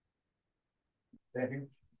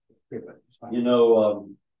You know,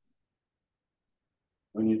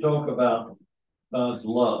 when you talk about God's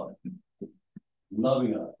love,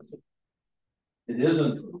 loving us, it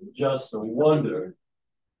isn't just a wonder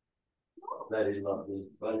that He loves us,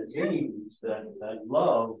 but it means that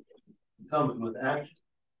love comes with action,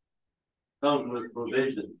 comes with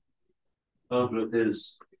provision, comes with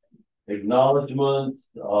His acknowledgement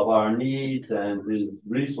of our needs and His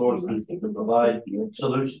resources to provide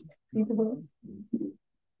solutions.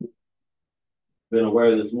 Been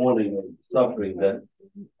aware this morning of suffering that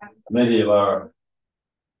many of our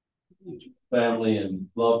family and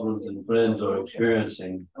loved ones and friends are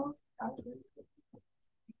experiencing.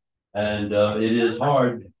 And it is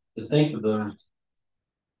hard to think of those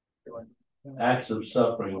acts of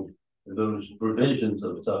suffering, those provisions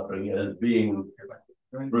of suffering as being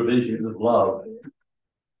provisions of love,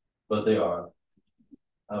 but they are.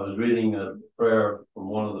 I was reading a prayer from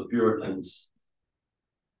one of the Puritans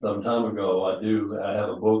some time ago. I have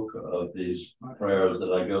a book of these prayers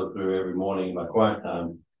that I go through every morning in my quiet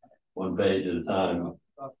time, one page at a time.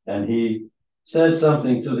 And he said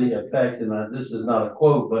something to the effect, and this is not a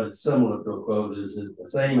quote, but it's similar to a quote, is that the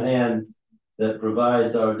same hand that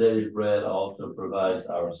provides our daily bread also provides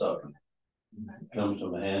our suffering. It comes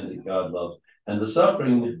from a hand that God loves. And the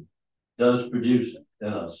suffering does produce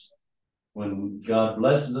in us. When God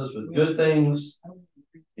blesses us with good things,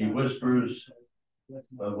 He whispers,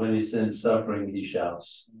 but when He sends suffering, He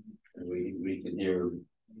shouts. And we can hear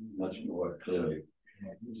much more clearly.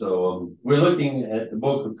 So we're looking at the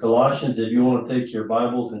book of Colossians. If you want to take your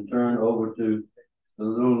Bibles and turn over to the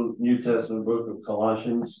little New Testament book of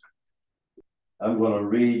Colossians, I'm going to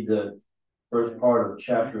read the first part of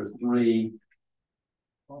chapter 3.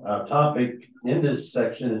 Our topic in this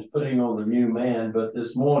section is putting on the new man, but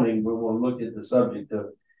this morning we will look at the subject of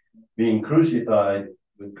being crucified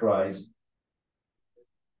with Christ.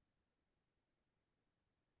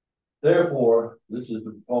 Therefore, this is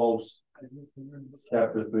Paul's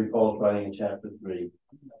chapter 3, Paul's writing in chapter 3.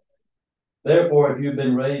 Therefore, if you've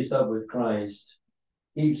been raised up with Christ,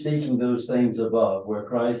 keep seeking those things above, where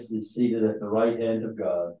Christ is seated at the right hand of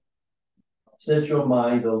God. Set your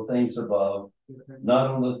mind on things above, not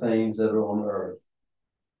on the things that are on earth.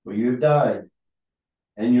 For you've died,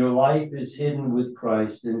 and your life is hidden with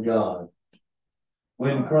Christ in God.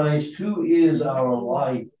 When Christ, who is our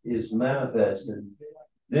life, is manifested,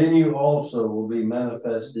 then you also will be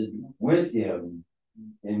manifested with Him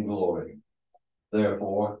in glory.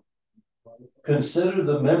 Therefore, consider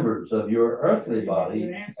the members of your earthly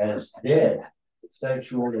body as dead: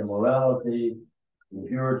 sexual immorality,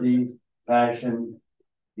 impurity, passion,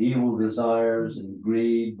 evil desires, and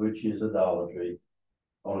greed, which is idolatry.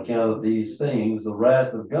 On account of these things, the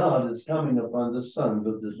wrath of God is coming upon the sons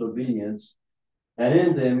of disobedience, and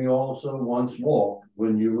in them you also once walked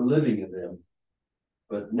when you were living in them.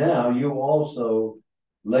 But now you also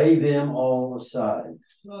lay them all aside: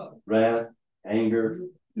 wrath, anger,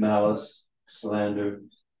 malice, slander,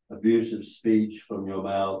 abusive speech from your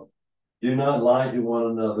mouth. Do not lie to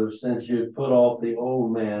one another, since you have put off the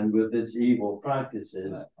old man with its evil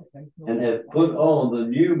practices, and have put on the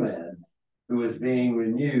new man, who is being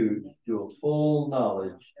renewed to a full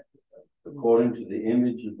knowledge, according to the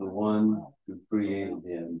image of the one who created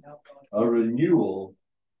him. A renewal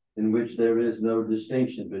in which there is no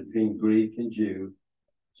distinction between Greek and Jew,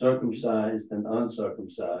 circumcised and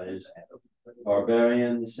uncircumcised,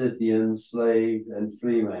 barbarian, Scythian, slave, and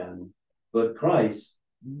free man, but Christ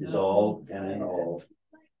is all and in all.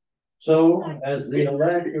 So, as the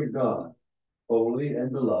elect of God, holy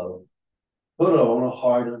and beloved, put on a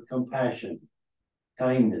heart of compassion,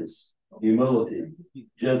 kindness, humility,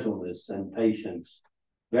 gentleness, and patience,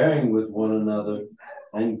 bearing with one another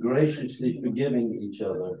and graciously forgiving each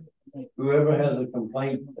other. Whoever has a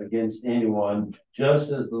complaint against anyone,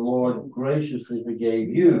 just as the Lord graciously forgave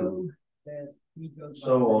you,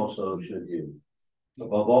 so also should you.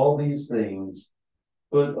 Above all these things,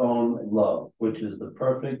 put on love, which is the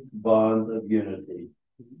perfect bond of unity,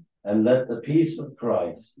 and let the peace of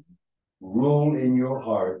Christ rule in your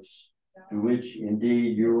hearts, to which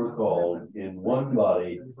indeed you were called in one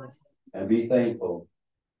body, and be thankful.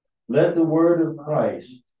 Let the word of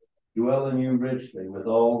Christ dwell in you richly with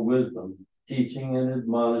all wisdom, teaching and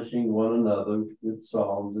admonishing one another with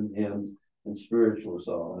psalms and hymns and spiritual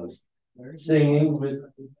songs, singing with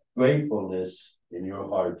gratefulness in your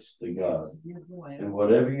hearts to God. And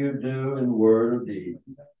whatever you do in word or deed,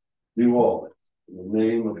 do all in the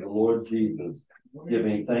name of the Lord Jesus,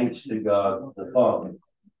 giving thanks to God the Father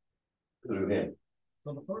through Him.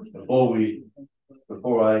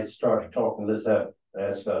 Before I start talking, let's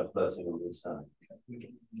ask God's blessing on this time.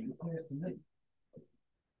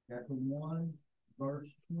 chapter 1, verse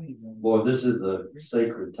 21. Lord, this is a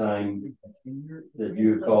sacred time that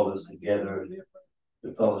you have called us together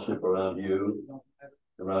to fellowship around you,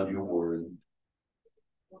 around your word.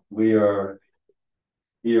 We are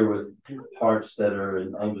here with hearts that are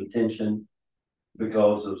under tension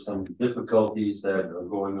because of some difficulties that are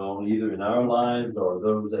going on either in our lives or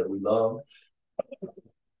those that we love.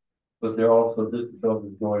 But there are also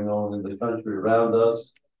difficulties going on in the country around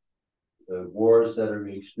us. The wars that are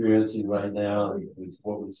experiencing right now,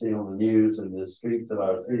 what we see on the news and the streets of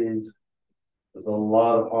our cities. There's a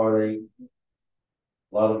lot of heartache,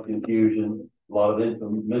 a lot of confusion, a lot of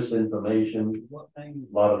misinformation,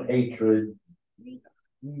 a lot of hatred.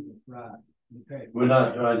 We're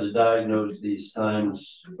not trying to diagnose these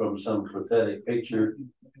times from some prophetic picture,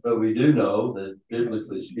 but we do know that,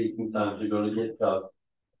 biblically speaking, times are going to get tough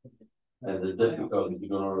and the difficulties are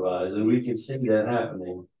going to arise, and we can see that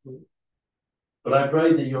happening. But I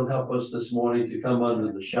pray that you'll help us this morning to come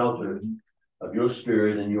under the shelter of your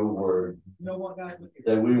spirit and your word,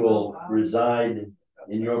 that we will reside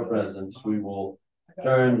in your presence. We will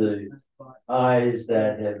turn the eyes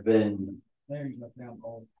that have been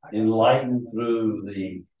enlightened through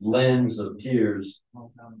the lens of tears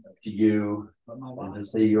to you, and to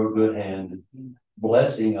see your good hand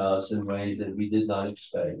blessing us in ways that we did not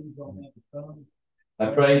expect. I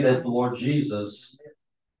pray that the Lord Jesus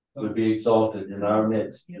would be exalted in our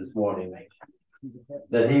midst this morning,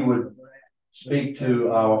 that he would speak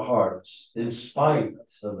to our hearts in spite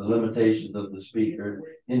of the limitations of the speaker,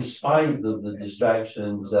 in spite of the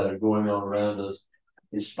distractions that are going on around us,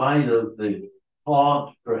 in spite of the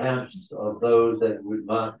thought perhaps of those that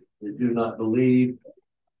do not believe,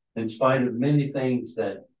 in spite of many things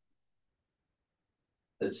that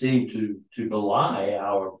seem to belie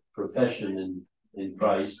our profession in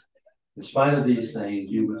Christ. In spite of these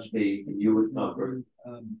things, you would speak and you would comfort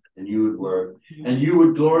and you would work and you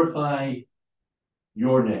would glorify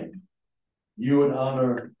your name. You would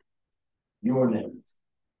honor your name.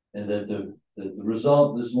 And that the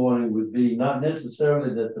result this morning would be not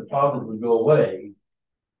necessarily that the problem would go away,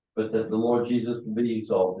 but that the Lord Jesus would be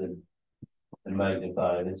exalted and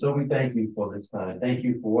magnified. And so we thank you for this time. Thank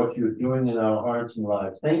you for what you're doing in our hearts and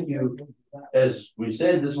lives. Thank you, as we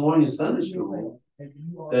said this morning in Sunday school,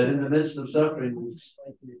 that in the midst of suffering,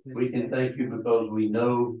 we can thank you because we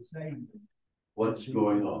know what's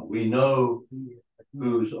going on. We know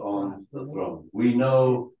who's on the throne. We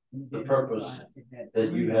know the purpose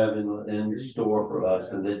that you have in store for us,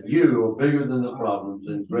 and that you are bigger than the problems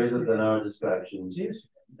and greater than our distractions,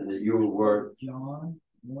 and that you will work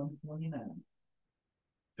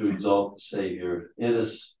to exalt the Savior in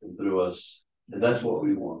us and through us. And that's what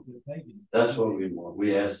we want. That's what we want.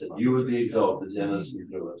 We ask that you would be exalted in us and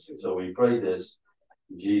through us. And so we pray this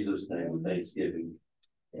in Jesus' name with thanksgiving.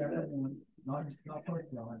 Amen.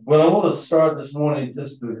 Well, I want to start this morning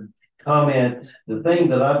just to comment. The thing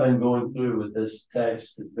that I've been going through with this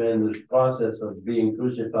text has been this process of being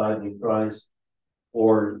crucified with Christ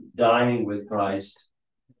or dying with Christ.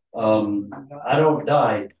 I don't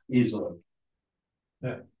die easily.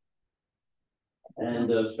 Yeah.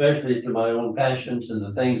 And especially to my own passions and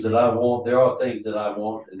the things that I want. There are things that I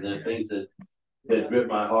want, and there are things that grip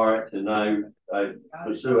my heart, and I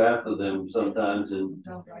pursue after them sometimes. And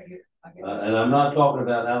I'm not talking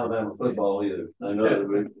about Alabama football either. I know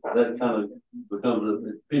that kind of becomes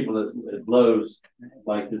people at Lowe's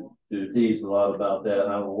like to tease a lot about that.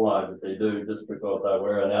 I don't know why, but they do, just because I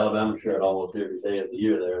wear an Alabama shirt almost every day of the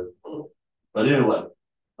year there. But anyway.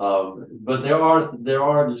 But there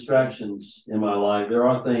are distractions in my life. There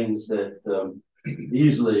are things that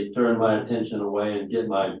easily turn my attention away and get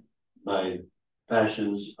my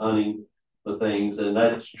passions hunting for things, and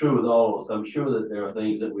that's true with all of us. I'm sure that there are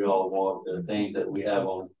things that we all want. There are things that we have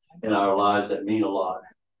in our lives that mean a lot.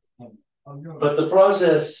 But the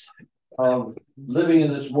process of living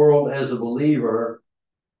in this world as a believer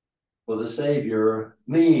for the Savior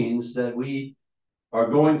means that we are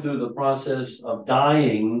going through the process of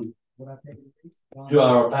dying to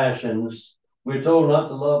our passions. We're told not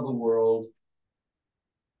to love the world.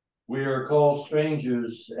 We are called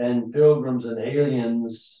strangers and pilgrims and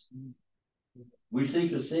aliens. We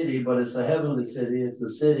seek a city, but it's a heavenly city. It's the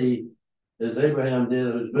city, as Abraham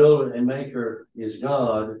did, whose builder and maker is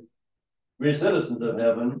God. We're citizens of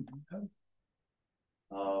heaven,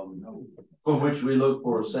 from which we look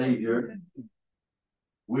for a Savior.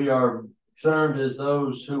 We are termed as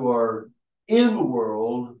those who are in the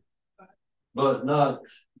world, but not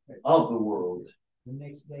of the world. The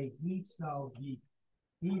next day he saw Jesus.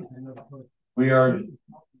 We are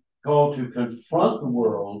called to confront the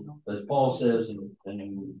world, as Paul says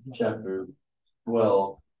in chapter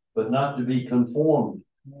 12, but not to be conformed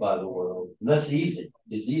by the world. And that's easy.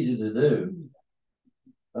 It's easy to do.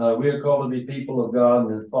 We are called to be people of God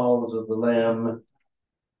and followers of the Lamb.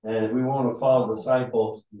 And if we want to follow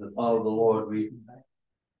disciples, to follow the Lord, we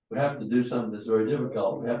have to do something that's very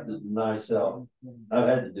difficult. We have to deny self. I've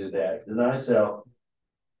had to do that. Deny self.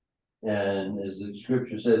 And as the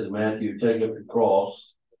scripture says in Matthew, take up the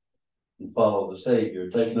cross and follow the Savior.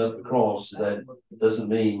 Taking up the cross, that doesn't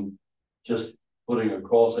mean just putting a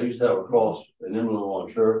cross. I used to have a cross, an emblem on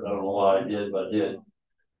a shirt. I don't know why I did, but I did.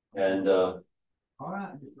 And All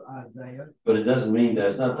right, Mr. Isaiah. but it doesn't mean that.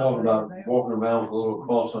 It's not talking about walking around with a little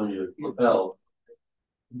cross on your lapel.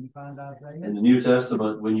 Can you find Isaiah? In the New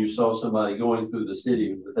Testament, when you saw somebody going through the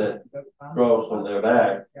city with that cross on their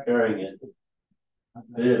back, carrying it,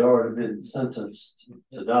 they had already been sentenced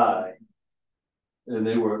to die. And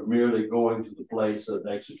they were merely going to the place of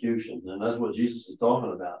execution. And that's what Jesus is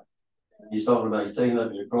talking about. He's talking about you taking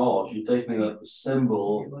up your cross, you're taking up the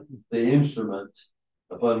symbol, the instrument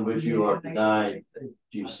upon which you are denied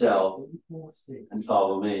yourself and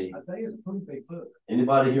follow me. Isaiah's a pretty big book.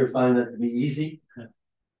 Anybody here find that to be easy?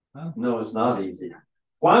 Huh? No, it's not easy.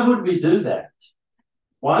 Why would we do that?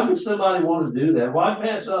 Why would somebody want to do that? Why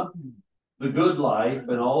pass up the good life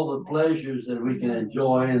and all the pleasures that we can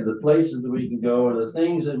enjoy and the places that we can go and the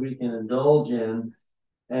things that we can indulge in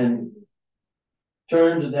and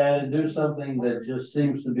turn to that and do something that just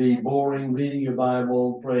seems to be boring, reading your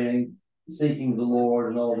Bible, praying, seeking the Lord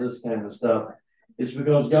and all this kind of stuff? It's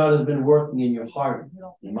because God has been working in your heart,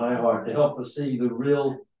 in my heart, to help us see the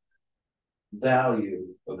real value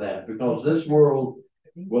of that, because this world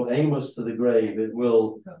will aim us to the grave. It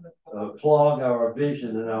will clog our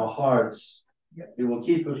vision and our hearts. It will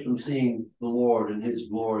keep us from seeing the Lord and his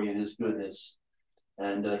glory and his goodness.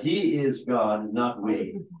 And he is God, not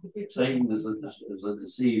we. Satan is a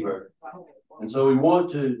deceiver. And so we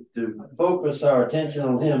want to focus our attention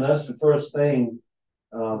on him. That's the first thing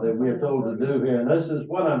that we are told to do here. And this is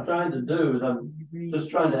what I'm trying to do, is I'm just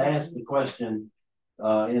trying to ask the question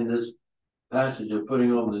in this passage of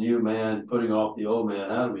putting on the new man, putting off the old man.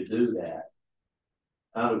 How do we do that?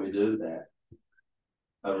 How do we do that?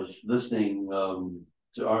 I was listening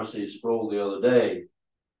to R.C. Sproul the other day,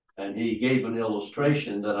 and he gave an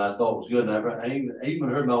illustration that I thought was good. And I even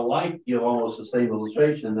heard my wife give almost the same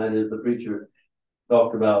illustration. That is, the preacher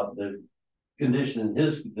talked about the condition in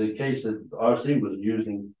the case that R.C. was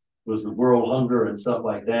using was the world hunger and stuff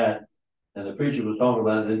like that. And the preacher was talking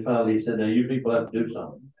about it, and finally he said, now you people have to do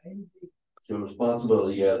something. It's your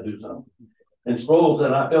responsibility, you got to do something. And Sproul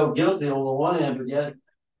said, I felt guilty on the one hand, but yet,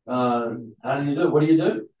 how do you do it? What do?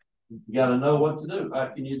 You got to know what to do. How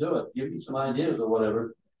can you do it? Give me some ideas or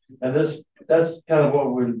whatever. And that's kind of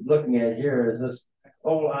what we're looking at here, is this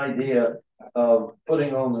whole idea of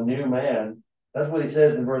putting on the new man. That's what he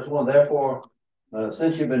says in verse 1. Therefore,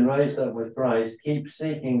 since you've been raised up with Christ, keep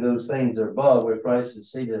seeking those things above where Christ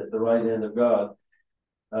is seated at the right hand of God.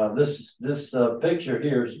 This picture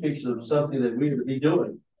here speaks of something that we would be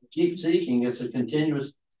doing. Keep seeking. It's a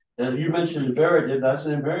continuous. And you mentioned imperative. That's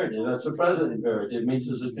an imperative. That's a present imperative. It means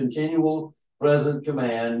it's a continual present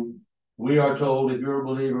command. We are told, if you're a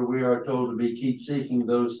believer, we are told to keep seeking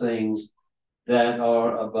those things that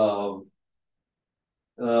are above.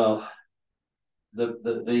 The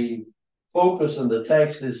focus of the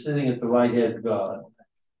text is sitting at the right hand of God.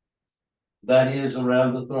 That is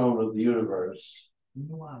around the throne of the universe.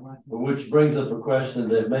 Which brings up a question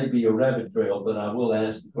that may be a rabbit trail, but I will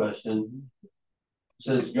ask the question.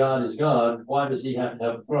 Since God is God, why does he have to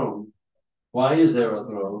have a throne? Why is there a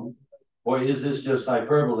throne? Or is this just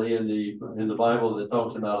hyperbole in the Bible that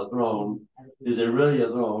talks about a throne? Is there really a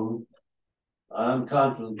throne? I'm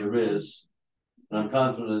confident there is. And I'm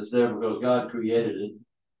confident it's there because God created it.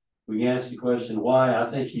 We can ask the question why. I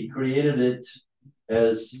think he created it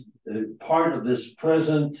as part of this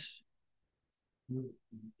present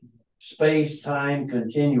space-time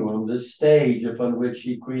continuum, this stage upon which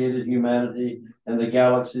he created humanity and the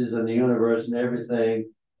galaxies and the universe and everything,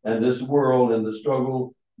 and this world and the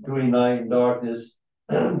struggle between light and darkness,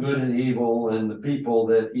 good and evil, and the people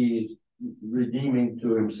that he's redeeming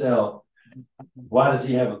to himself. Why does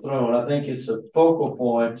he have a throne? I think it's a focal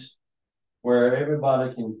point where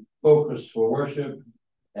everybody can focus for worship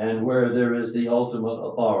and where there is the ultimate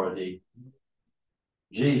authority.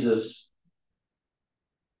 Jesus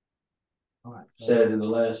said in the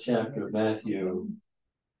last chapter of Matthew,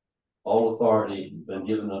 all authority has been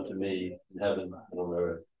given unto me in heaven and on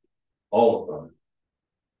earth. All authority.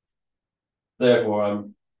 Therefore,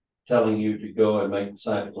 I'm telling you to go and make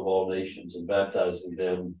disciples of all nations and baptizing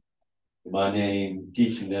them in my name,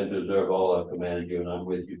 teaching them to observe all I've commanded you, and I'm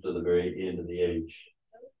with you to the very end of the age.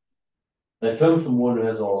 that comes from one who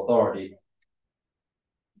has all authority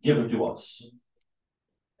given to us.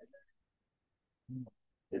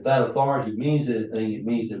 If that authority means anything, it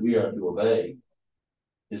means that we are to obey.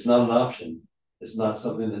 It's not an option. It's not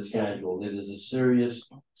something that's casual. It is a serious,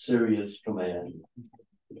 serious command.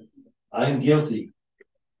 I'm guilty.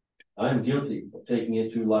 I'm guilty of taking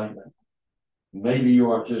it too lightly. Maybe you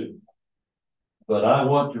are too. But I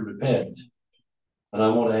want to repent. And I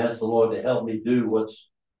want to ask the Lord to help me do what's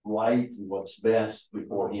right and what's best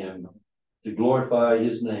before Him, to glorify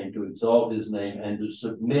His name, to exalt His name, and to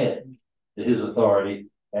submit to His authority.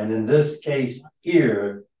 And in this case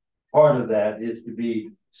here, part of that is to be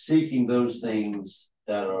seeking those things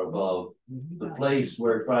that are above, the place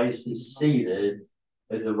where Christ is seated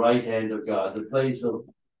at the right hand of God, the place of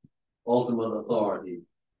ultimate authority.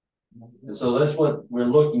 And so that's what we're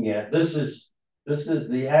looking at. This is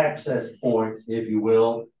the access point, if you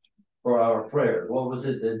will, for our prayer. What was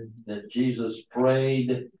it that Jesus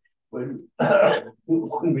prayed when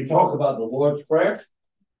we talk about the Lord's Prayer?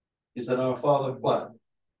 He said, "Our Father, what?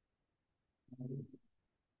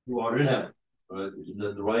 Who art in heaven."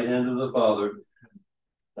 At the right hand of the Father.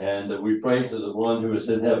 And we pray to the one who is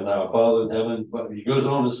in heaven, our Father in heaven. But he goes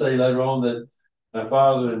on to say later on that our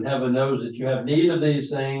Father in heaven knows that you have need of these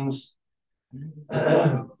things.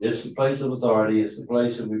 It's the place of authority. It's the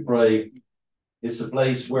place that we pray. It's the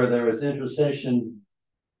place where there is intercession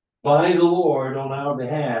by the Lord on our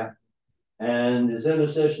behalf. And it's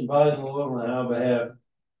intercession by the Lord on our behalf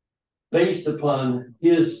based upon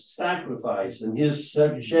His sacrifice and His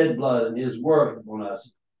shed blood and His work on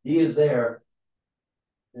us. He is there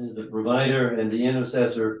as the provider and the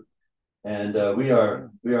intercessor, and we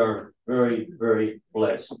are very, very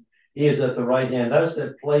blessed. He is at the right hand. That's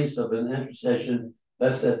that place of an intercession.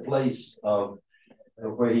 That's that place of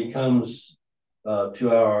where He comes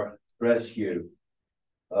to our rescue.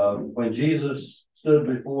 When Jesus stood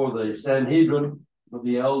before the Sanhedrin of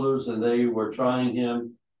the elders, and they were trying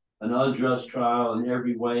Him, an unjust trial in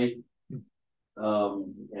every way,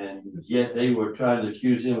 and yet they were trying to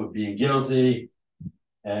accuse Him of being guilty.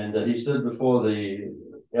 And He stood before the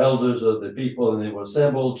elders of the people, and they were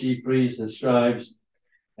assembled, chief priests and scribes,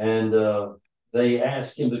 and they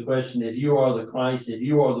asked Him the question, "If you are the Christ, if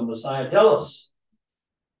you are the Messiah, tell us."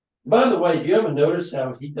 By the way, do you ever notice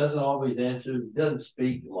how He doesn't always answer? He doesn't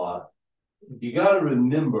speak a lot. You got to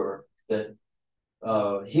remember that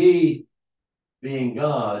He, being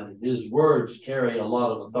God, His words carry a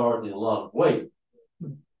lot of authority and a lot of weight.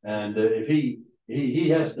 And if he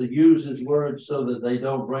has to use His words so that they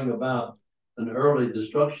don't bring about an early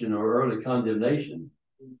destruction or early condemnation.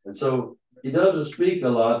 And so He doesn't speak a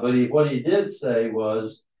lot, but what he did say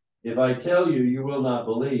was, "If I tell you, you will not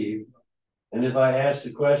believe. And if I ask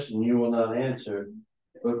the question, you will not answer.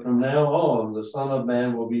 But from now on, the Son of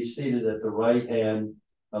Man will be seated at the right hand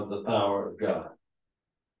of the power of God."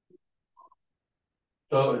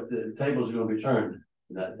 So the tables are going to be turned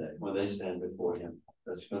that day when they stand before Him.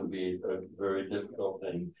 That's going to be a very difficult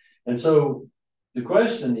thing. And so the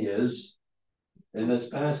question is, in this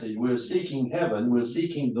passage, we're seeking heaven. We're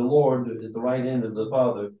seeking the Lord at the right hand of the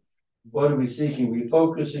Father. What are we seeking? We're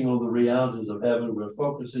focusing on the realities of heaven. We're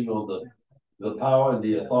focusing on the power and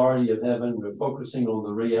the authority of heaven. We're focusing on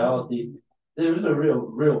the reality. There is a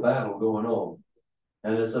real battle going on.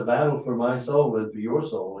 And it's a battle for my soul and for your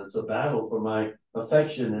soul. It's a battle for my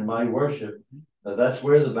affection and my worship. That's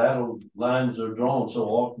where the battle lines are drawn so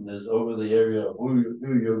often, is over the area of who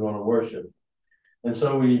you're going to worship. And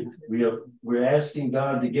so we're asking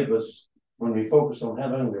God to give us, when we focus on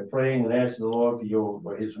heaven, we're praying and asking the Lord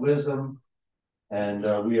for His wisdom. And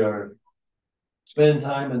we are spend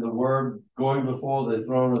time in the Word, going before the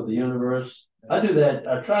throne of the universe. I do that.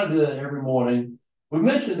 I try to do that every morning. We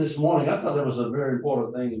mentioned this morning, I thought that was a very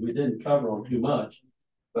important thing that we didn't cover on too much,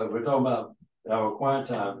 but we're talking about our quiet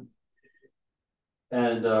time.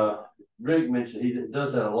 And Rick mentioned he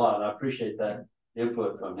does that a lot. I appreciate that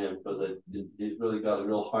input from him, because he's really got a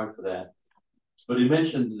real heart for that. But he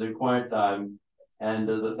mentioned the quiet time, and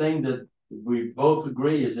the thing that we both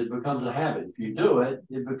agree is it becomes a habit. If you do it,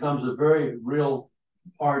 it becomes a very real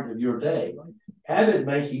part of your day. Habit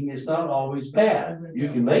making is not always bad. You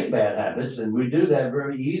can make bad habits, and we do that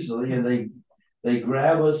very easily, and they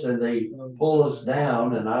grab us and they pull us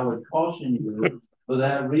down. And I would caution you for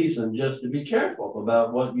that reason, just to be careful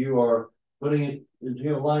about what you are putting into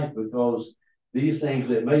your life, because these things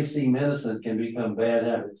that may seem innocent can become bad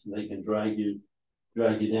habits, and they can drag you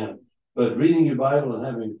down. But reading your Bible and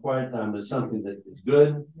having a quiet time is something that is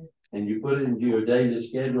good, and you put it into your daily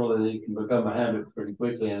schedule, and it can become a habit pretty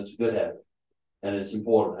quickly, and it's a good habit, and it's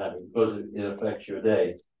important habit because it affects your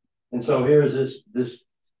day. And so here is this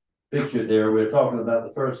pictured there. We're talking about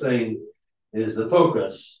the first thing is the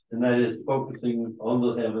focus, and that is focusing on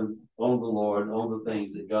the heaven, on the Lord, on the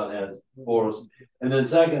things that God has for us. And then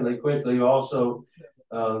secondly, quickly, also,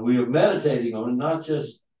 we are meditating on it, not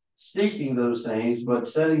just seeking those things, but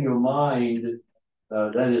setting your mind,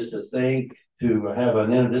 that is to think, to have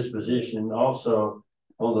an inner disposition also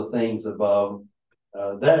on the things above.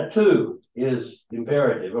 That too is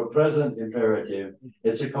imperative, a present imperative.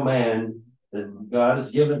 It's a command that God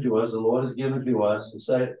has given to us, the Lord has given to us to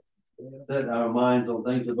set our minds on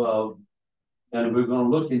things above. And we're going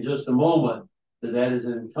to look in just a moment that is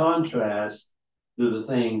in contrast to the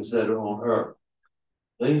things that are on earth.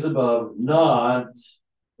 Things above, not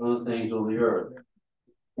on the things on the earth.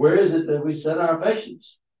 Where is it that we set our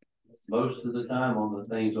affections? Most of the time on the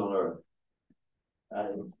things on earth.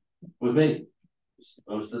 With me,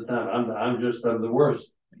 most of the time, I'm the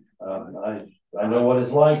worst. I know what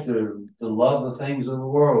it's like to love the things of the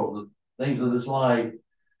world, the things of this life,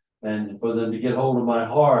 and for them to get hold of my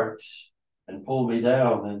heart and pull me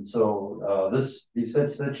down. And so he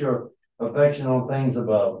said, set your affection on things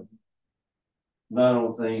above, not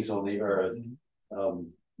on things on the earth.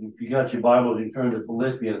 If you got your Bibles, you turn to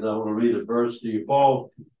Philippians. I want to read a verse to you.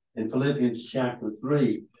 Paul in Philippians chapter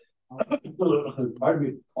 3. Pardon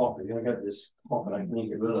me, coughing. I got this cough and I can't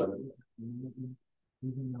get rid of it.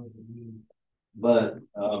 But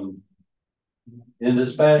in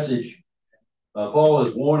this passage, Paul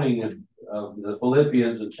is warning the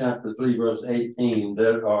Philippians in chapter 3, verse 18,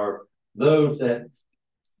 that are those that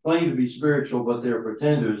claim to be spiritual, but they're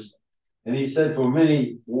pretenders. And he said, for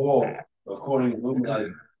many walk according to whom I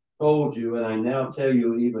told you, and I now tell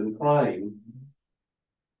you, even crying.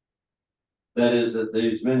 That is, that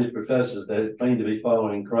these many professors that claim to be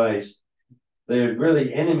following Christ, they're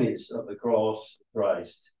really enemies of the cross of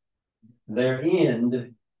Christ. Their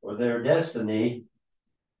end or their destiny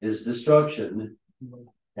is destruction,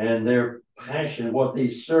 and their passion, what they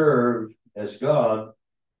serve as God,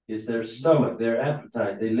 is their stomach, their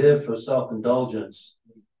appetite. They live for self-indulgence,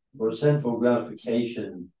 for sinful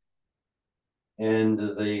gratification, and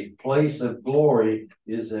the place of glory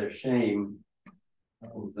is their shame.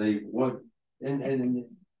 And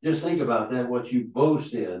just think about that. What you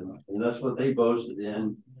boast in, and that's what they boasted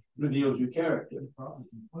in, reveals your character.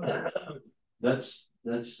 That's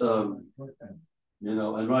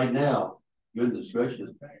and right now, goodness gracious,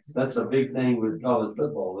 that's a big thing with college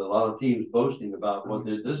football. A lot of teams boasting about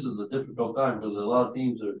this is a difficult time because a lot of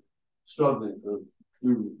teams are struggling to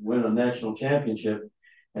win a national championship,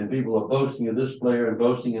 and people are boasting of this player and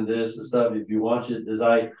boasting of this and stuff. If you watch it, as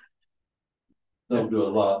I don't do a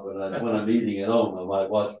lot, but when I'm eating at home, I might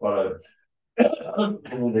watch part of it.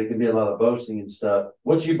 And there can be a lot of boasting and stuff.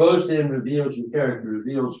 What you boast in reveals your character,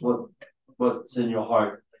 reveals what's in your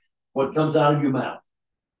heart, what comes out of your mouth.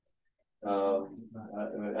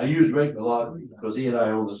 I use Rick a lot because he and I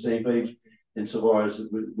are on the same page insofar as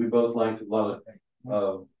we both like a lot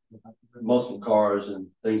of muscle cars and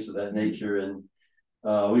things of that nature, and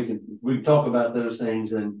we talk about those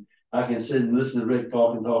things, and I can sit and listen to Rick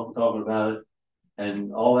talking about it,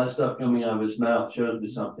 and all that stuff coming out of his mouth shows me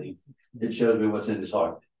something. It shows me what's in his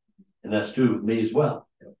heart, and that's true with me as well.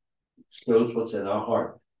 It shows what's in our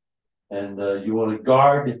heart, and you want to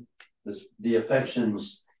guard the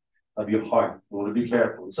affections of your heart. You want to be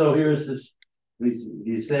careful. So here's this.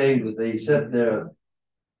 He's saying that they set their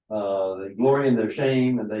they glory in their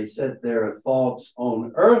shame, and they set their thoughts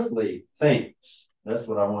on earthly things. That's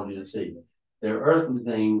what I want you to see. Their earthly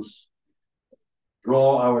things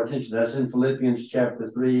draw our attention. That's in Philippians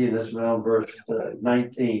chapter 3, and that's around verse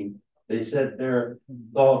 19. They set their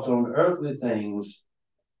thoughts on earthly things,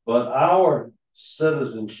 but our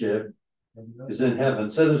citizenship is in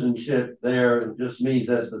heaven. Citizenship there just means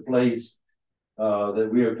that's the place that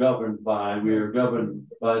we are governed by. We are governed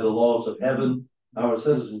by the laws of heaven. Our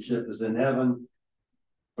citizenship is in heaven,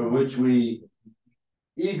 for which we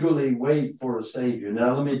eagerly wait for a Savior.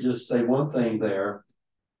 Now, let me just say one thing there.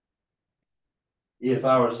 If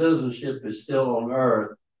our citizenship is still on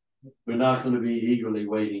earth, we're not going to be eagerly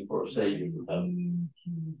waiting for a Savior from heaven.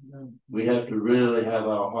 We have to really have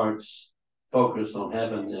our hearts focused on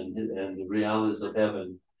heaven and the realities of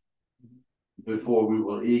heaven before we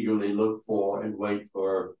will eagerly look for and wait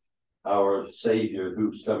for our Savior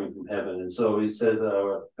who's coming from heaven. And so he says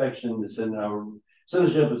our affection is in our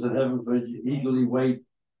citizenship is in heaven, for we eagerly wait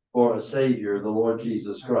for a Savior, the Lord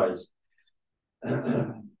Jesus Christ,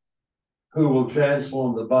 who will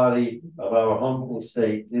transform the body of our humble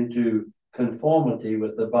state into conformity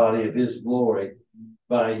with the body of his glory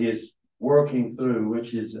by his working through,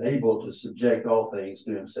 which is able to subject all things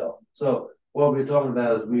to himself. So what we're talking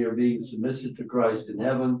about is we are being submissive to Christ in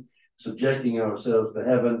heaven. subjecting ourselves to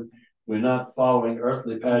heaven. We're not following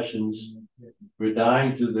earthly passions. We're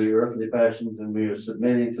dying to the earthly passions, and we are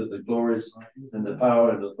submitting to the glories and the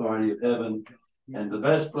power and authority of heaven. And the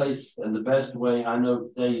best place and the best way I know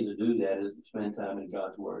today to do that is to spend time in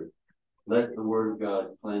God's Word. Let the Word of God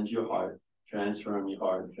cleanse your heart, transform your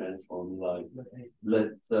heart, transform your life.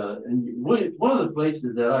 And one of the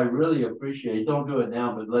places that I really appreciate, don't do it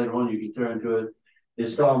now, but later on you can turn to it,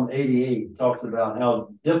 is Psalm 88. It talks about how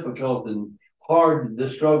difficult and hard the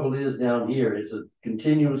struggle is down here. It's a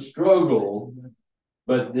continuous struggle.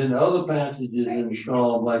 But in other passages in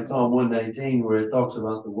Psalm, like Psalm 119, where it talks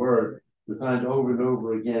about the Word, we find over and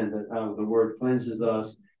over again that how the Word cleanses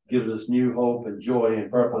us, gives us new hope and joy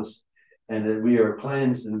and purpose, and that we are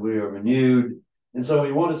cleansed and we are renewed. And so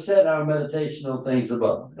we want to set our meditation on things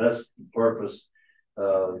above. That's the purpose.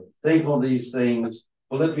 Think on these things.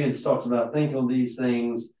 Philippians talks about think on these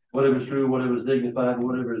things, whatever is true, whatever is dignified,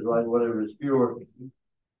 whatever is right, whatever is pure.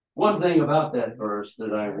 One thing about that verse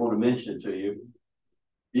that I want to mention to you,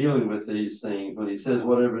 dealing with these things, when he says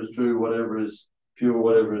whatever is true, whatever is pure,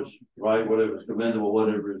 whatever is right, whatever is commendable,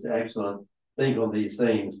 whatever is excellent, think on these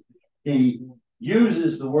things. He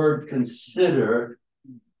uses the word consider.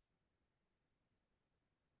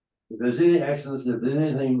 If there's any excellence, if there's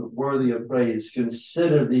anything worthy of praise,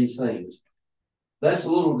 consider these things. That's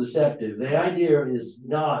a little deceptive. The idea is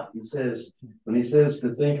not, when he says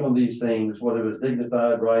to think on these things, whatever is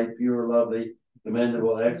dignified, right, pure, lovely,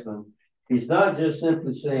 commendable, excellent, he's not just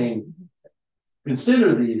simply saying,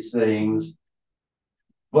 consider these things,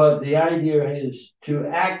 but the idea is to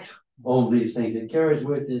act on these things. It carries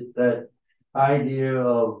with it that idea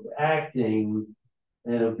of acting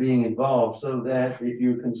and of being involved, so that if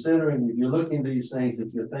you're looking at these things,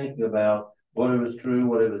 if you're thinking about whatever is true,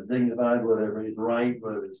 whatever is dignified, whatever is right,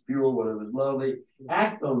 whatever is pure, whatever is lovely,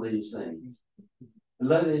 act on these things.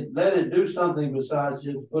 Let it do something besides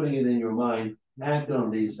just putting it in your mind. Act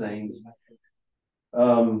on these things.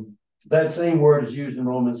 That same word is used in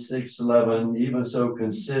Romans 6:11. Even so,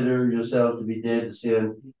 consider yourself to be dead to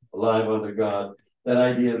sin, alive under God. That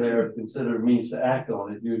idea there of consider means to act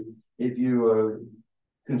on. If you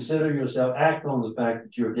consider yourself, act on the fact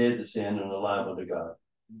that you're dead to sin and alive under God.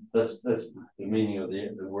 That's the meaning of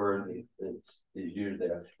the word that is used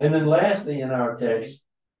there. And then lastly, in our text,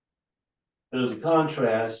 there's a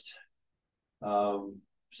contrast.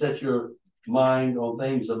 Set your mind on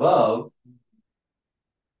things above,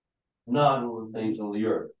 not on the things on the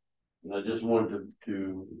earth. And I just wanted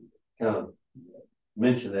to kind of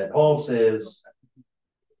mention that. Paul says,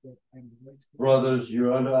 brothers,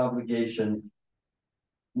 you're under obligation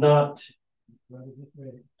not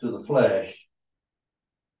to the flesh.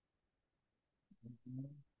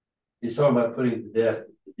 He's talking about putting to death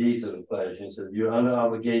the deeds of the flesh. And he says, you're under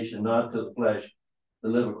obligation not to the flesh to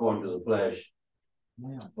live according to the flesh.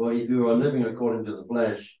 Well, if you are living according to the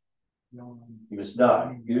flesh, you must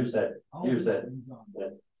die. Here's that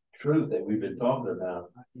truth that we've been talking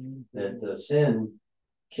about, that sin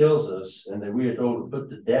kills us, and that we are told to put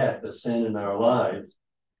to death the sin in our lives.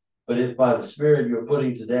 But if by the Spirit you're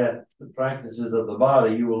putting to death the practices of the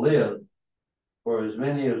body, you will live. For as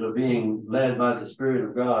many as are being led by the Spirit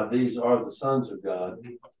of God, these are the sons of God.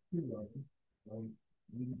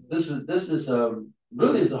 This is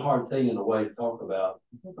really is a hard thing in a way to talk about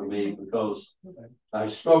for me, because I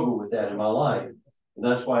struggle with that in my life. And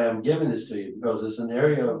that's why I'm giving this to you, because it's an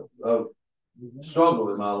area of struggle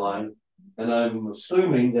in my life. And I'm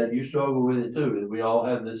assuming that you struggle with it too, that we all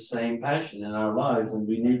have this same passion in our lives, and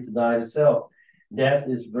we need to die to self. Death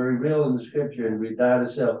is very real in the scripture, and we die to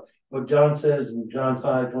self. What John says in John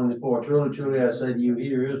 5:24, truly, truly, I say to you, he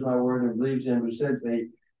who hears my word and believes him who sent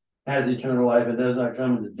me has eternal life and does not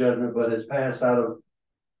come into judgment, but has passed out of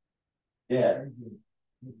death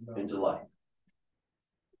into life.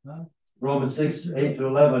 Romans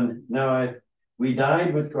 6:8-11. Now, if we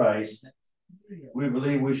died with Christ, we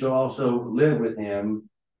believe we shall also live with him.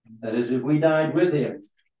 That is, if we died with him,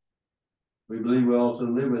 we believe we also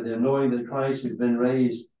live with him, knowing that Christ has been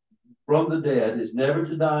raised from the dead, is never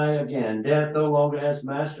to die again. Death no longer has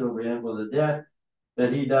master over him, for the death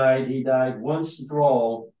that he died once and for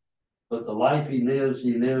all, but the life he lives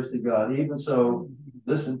to God. Even so,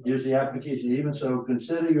 listen, here's the application. Even so,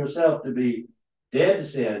 consider yourself to be dead to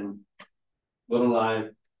sin, but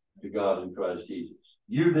alive to God in Christ Jesus.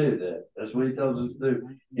 You do that. That's what he tells us to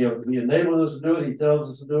do. He enables us to do it. He tells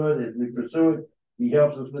us to do it. If we pursue it, he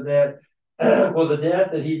helps us with that. For the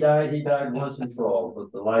death that he died once and for all.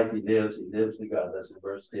 But the life he lives to God. That's in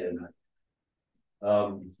verse 10.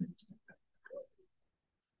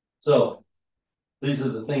 So, These are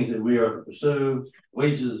the things that we are to pursue.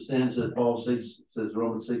 Wages of sin, says Paul 6, says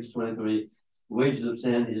Romans 6:23. Wages of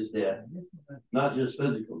sin is death, not just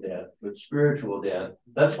physical death, but spiritual death.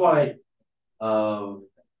 That's why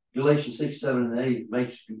Galatians 6, 7, and 8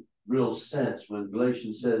 makes real sense when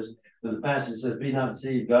Galatians says, when the passage says, "Be not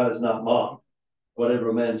deceived, God is not mocked. Whatever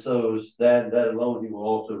a man sows, that alone he will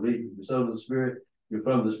also reap. If you sow to the Spirit, you're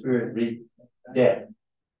from the Spirit, reap death.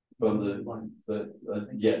 From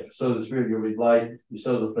sow the Spirit, you'll reap life. You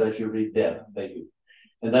sow the flesh, you'll reap death." Thank you.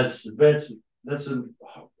 And that's a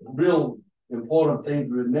real important thing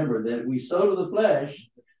to remember, that if we sow to the flesh,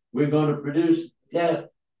 we're going to produce death.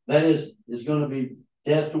 That is, it's going to be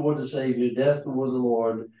death toward the Savior, death toward the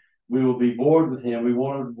Lord. We will be bored with him. We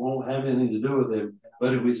won't have anything to do with him.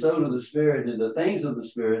 But if we sow to the Spirit and the things of the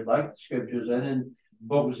Spirit, like the Scriptures, and in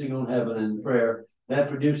focusing on heaven and prayer, that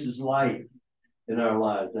produces life in our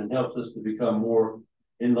lives and helps us to become more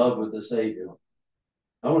in love with the Savior.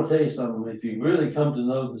 I want to tell you something. If you really come to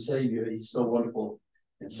know the Savior, he's so wonderful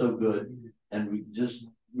and so good. And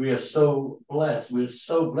we are so blessed. We're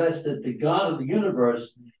so blessed that the God of the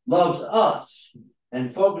universe loves us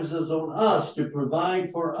and focuses on us to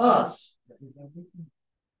provide for us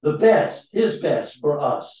the best, his best for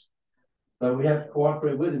us. But we have to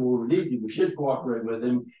cooperate with him. We should cooperate with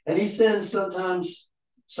him. And he sends sometimes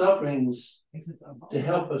sufferings to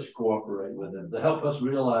help us cooperate with him, to help us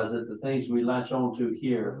realize that the things we latch on to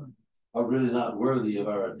here are really not worthy of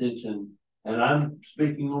our attention. And I'm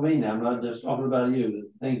speaking on me now. I'm not just talking about you.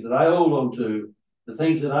 The things that I hold on to, the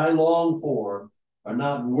things that I long for, are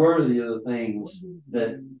not worthy of the things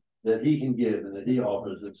that he can give and that he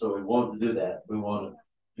offers. And so we want to do that. We want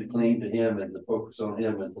to cling to him and to focus on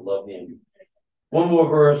him and to love him. One more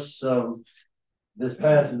verse. This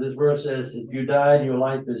verse says, "If you died, your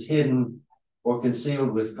life is hidden or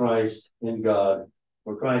concealed with Christ in God.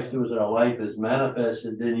 For Christ, who is our life, is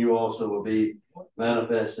manifested, then you also will be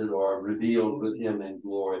manifested or revealed with him in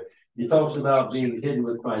glory." He talks about being hidden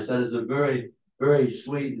with Christ. That is a very, very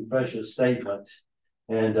sweet and precious statement.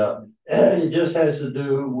 And it just has to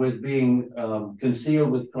do with being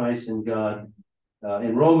concealed with Christ in God.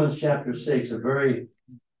 In Romans chapter 6, a very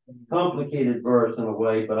complicated verse in a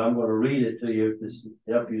way, but I'm going to read it to you to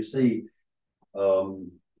help you see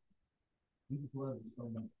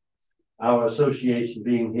our association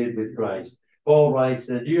being hid with Christ. Paul writes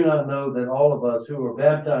that, "Do you not know that all of us who were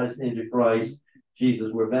baptized into Christ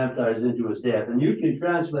Jesus were baptized into his death?" And you can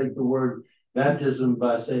translate the word baptism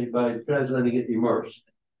by translating it immersed.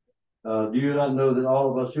 Do you not know that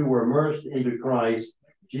all of us who were immersed into Christ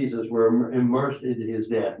Jesus were immersed into his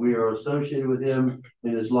death? We are associated with him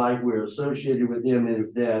in his life. We are associated with him in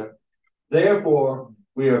his death. Therefore,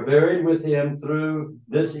 we are buried with him through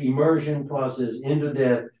this immersion process into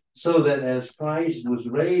death, so that as Christ was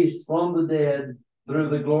raised from the dead through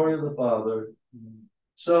the glory of the Father,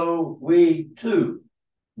 so we too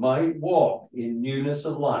might walk in newness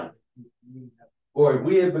of life. For if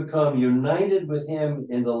we have become united with him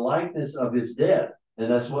in the likeness of his death,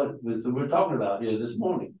 and that's what we're talking about here this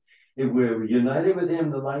morning. If we're united with him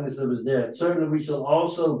in the likeness of his death, certainly we shall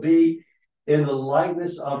also be in the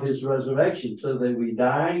likeness of his resurrection, so that we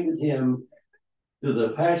die with him to the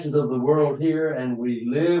passions of the world here, and we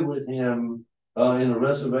live with him in a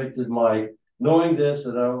resurrected life, knowing this,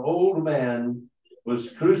 that our old man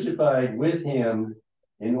was crucified with him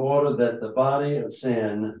in order that the body of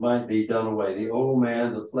sin might be done away. The old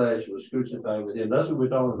man, the flesh, was crucified with him. That's what we're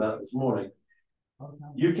talking about this morning.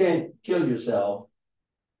 You can't kill yourself,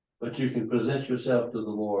 but you can present yourself to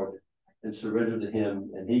the Lord and surrender to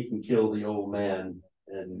him, and he can kill the old man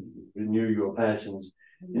and renew your passions.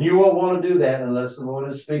 And you won't want to do that unless the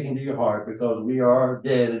Lord is speaking to your heart, because we are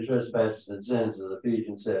dead in trespasses and sins, as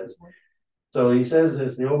Ephesians says. So he says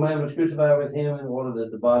this: the old man was crucified with him in order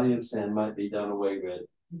that the body of sin might be done away with,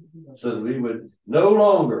 so that we would no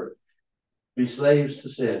longer be slaves to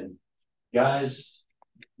sin. Guys,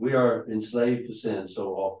 we are enslaved to sin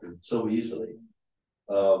so often, so easily.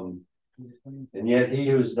 And yet he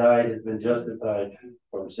who has died has been justified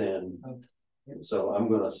from sin. So I'm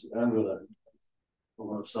gonna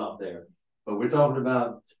stop there. But we're talking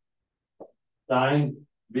about dying,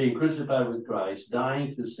 being crucified with Christ,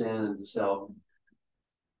 dying to sin and to self.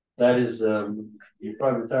 That is, you're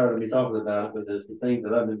probably tired of me talking about it, but it's the thing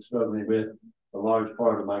that I've been struggling with a large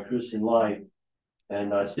part of my Christian life,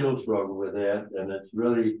 and I still struggle with that. And it's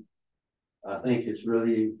really, I think it's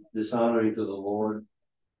really dishonoring to the Lord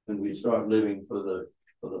when we start living for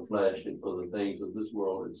the flesh and for the things of this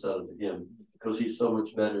world instead of him, because he's so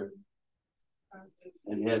much better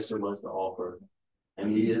and he has so much to offer.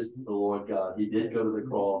 And he is the Lord God. He did go to the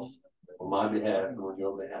cross on my behalf and on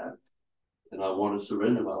your behalf. And I want to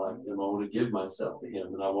surrender my life to him. I want to give myself to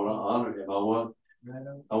him, and I want to honor him.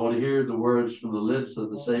 I want to hear the words from the lips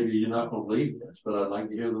of the Savior. You're not going to believe this, but I'd like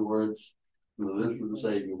to hear the words from the lips of the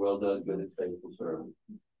Savior. Well done, good and faithful servant.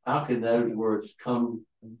 How can those words come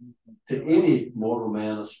to any mortal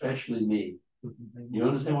man, especially me? You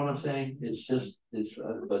understand what I'm saying? It's just,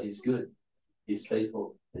 but he's good. He's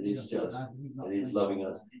faithful, and he's just, and he's loving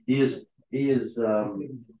us. He is the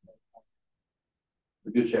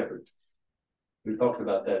good shepherd. We talked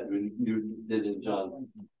about that. You did in John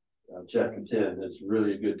chapter 10. It's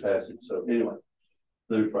really a good passage. So anyway,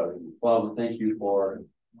 let me pray. Father, thank you for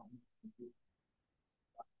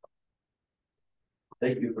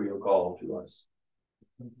your call to us.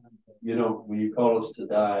 You know, when you call us to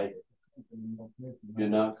die, you're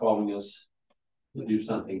not calling us to do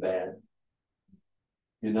something bad.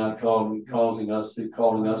 You're not calling us to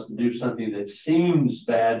do something that seems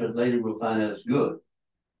bad, but later we'll find out it's good.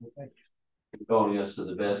 You're calling us to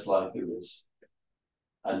the best life there is.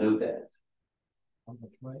 I know that.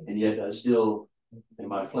 And yet I still, in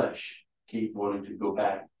my flesh, keep wanting to go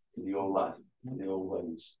back to the old life, the old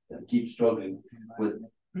ways. And keep struggling with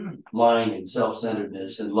lying and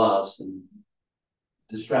self-centeredness and lust and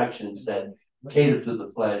distractions that cater to the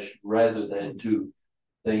flesh rather than to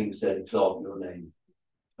things that exalt your name.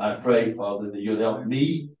 I pray, Father, that you'll help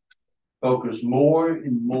me focus more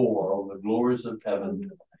and more on the glories of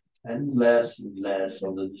heaven and less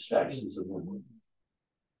on the distractions of the world.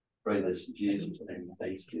 Pray this in Jesus' name.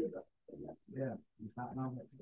 Thanksgiving. Yeah.